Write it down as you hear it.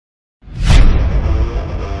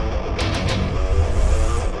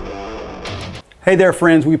Hey there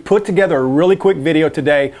friends, we put together a really quick video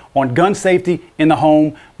today on gun safety in the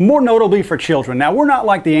home, more notably for children. Now we're not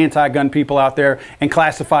like the anti-gun people out there and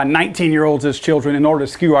classify 19-year-olds as children in order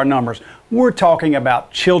to skew our numbers. We're talking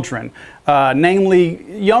about children,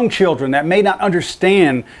 namely young children that may not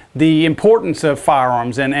understand the importance of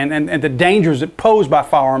firearms and the dangers that posed by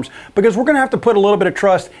firearms, because we're going to have to put a little bit of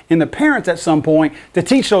trust in the parents at some point to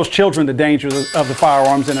teach those children the dangers of the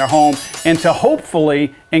firearms in their home and to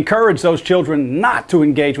hopefully encourage those children not to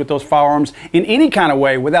engage with those firearms in any kind of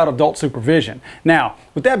way without adult supervision. Now,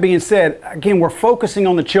 with that being said, again, we're focusing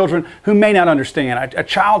on the children who may not understand. A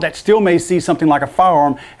child that still may see something like a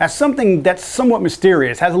firearm as something that's somewhat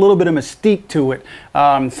mysterious, has a little bit of mystique to it,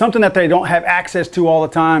 something that they don't have access to all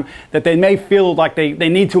the time, that they may feel like they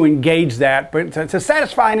need to engage that, but to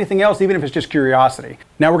satisfy anything else, even if it's just curiosity.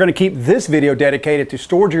 Now we're going to keep this video dedicated to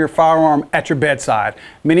storage of your firearm at your bedside.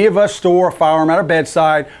 Many of us store a firearm at our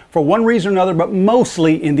bedside for one reason or another, but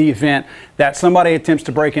mostly in the event that somebody attempts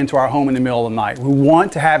to break into our home in the middle of the night. We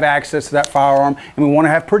want to have access to that firearm, and we want to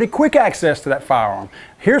have pretty quick access to that firearm.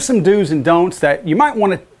 Here's some do's and don'ts that you might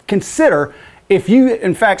want to consider if you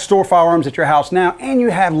in fact store firearms at your house now and you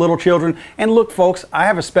have little children. And look folks, I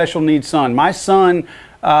have a special needs son. My son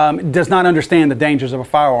does not understand the dangers of a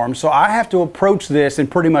firearm, so I have to approach this in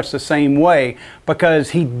pretty much the same way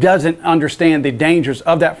because he doesn't understand the dangers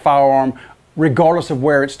of that firearm regardless of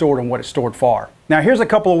where it's stored and what it's stored for. Now here's a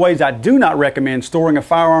couple of ways I do not recommend storing a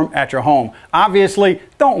firearm at your home. Obviously,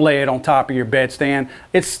 don't lay it on top of your bedstand.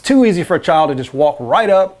 It's too easy for a child to just walk right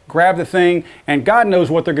up, grab the thing, and God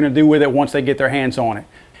knows what they're going to do with it once they get their hands on it.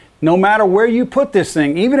 No matter where you put this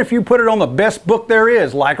thing, even if you put it on the best book there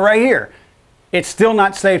is, like right here, it's still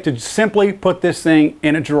not safe to simply put this thing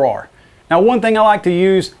in a drawer. Now, one thing I like to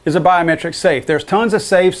use is a biometric safe. There's tons of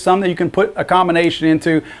safes, some that you can put a combination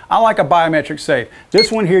into. I like a biometric safe.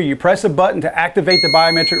 This one here, you press a button to activate the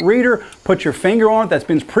biometric reader, put your finger on it, that's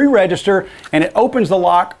been pre-registered, and it opens the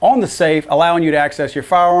lock on the safe, allowing you to access your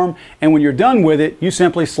firearm. And when you're done with it, you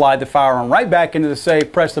simply slide the firearm right back into the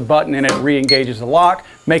safe, press the button, and it re-engages the lock,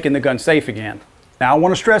 making the gun safe again. Now I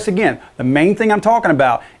want to stress again, the main thing I'm talking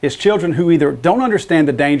about is children who either don't understand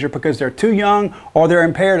the danger because they're too young or they're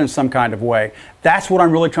impaired in some kind of way. That's what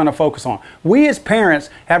I'm really trying to focus on. We as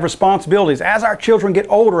parents have responsibilities as our children get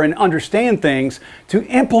older and understand things to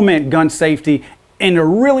implement gun safety in a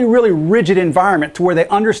really, really rigid environment to where they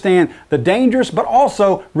understand the dangers but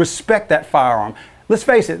also respect that firearm. Let's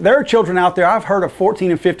face it, there are children out there, I've heard of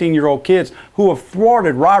 14 and 15-year-old kids who have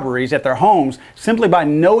thwarted robberies at their homes simply by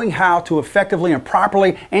knowing how to effectively and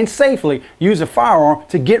properly and safely use a firearm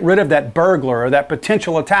to get rid of that burglar or that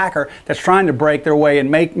potential attacker that's trying to break their way and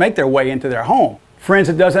make their way into their home. Friends,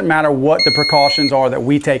 it doesn't matter what the precautions are that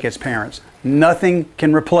we take as parents. Nothing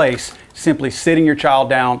can replace simply sitting your child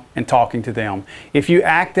down and talking to them. If you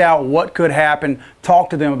act out what could happen,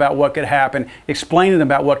 talk to them about what could happen, explain to them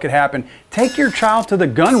about what could happen, take your child to the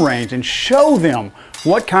gun range and show them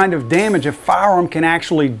what kind of damage a firearm can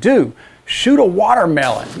actually do. Shoot a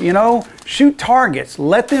watermelon, shoot targets.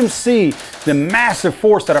 Let them see the massive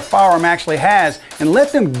force that a firearm actually has and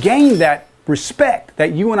let them gain that respect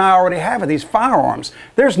that you and I already have of these firearms.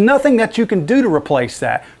 There's nothing that you can do to replace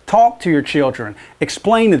that. Talk to your children.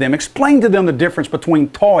 Explain to them the difference between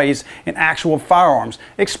toys and actual firearms.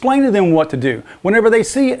 Explain to them what to do. Whenever they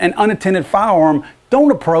see an unattended firearm,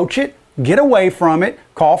 don't approach it. Get away from it.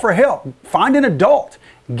 Call for help. Find an adult.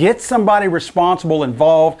 Get somebody responsible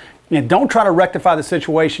involved. And don't try to rectify the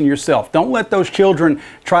situation yourself. Don't let those children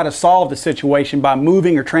try to solve the situation by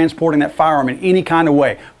moving or transporting that firearm in any kind of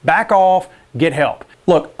way. Back off, get help.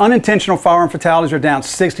 Look, unintentional firearm fatalities are down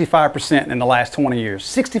 65% in the last 20 years.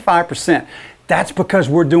 65%. That's because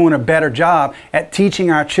we're doing a better job at teaching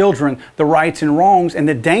our children the rights and wrongs and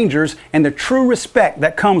the dangers and the true respect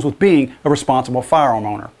that comes with being a responsible firearm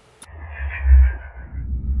owner.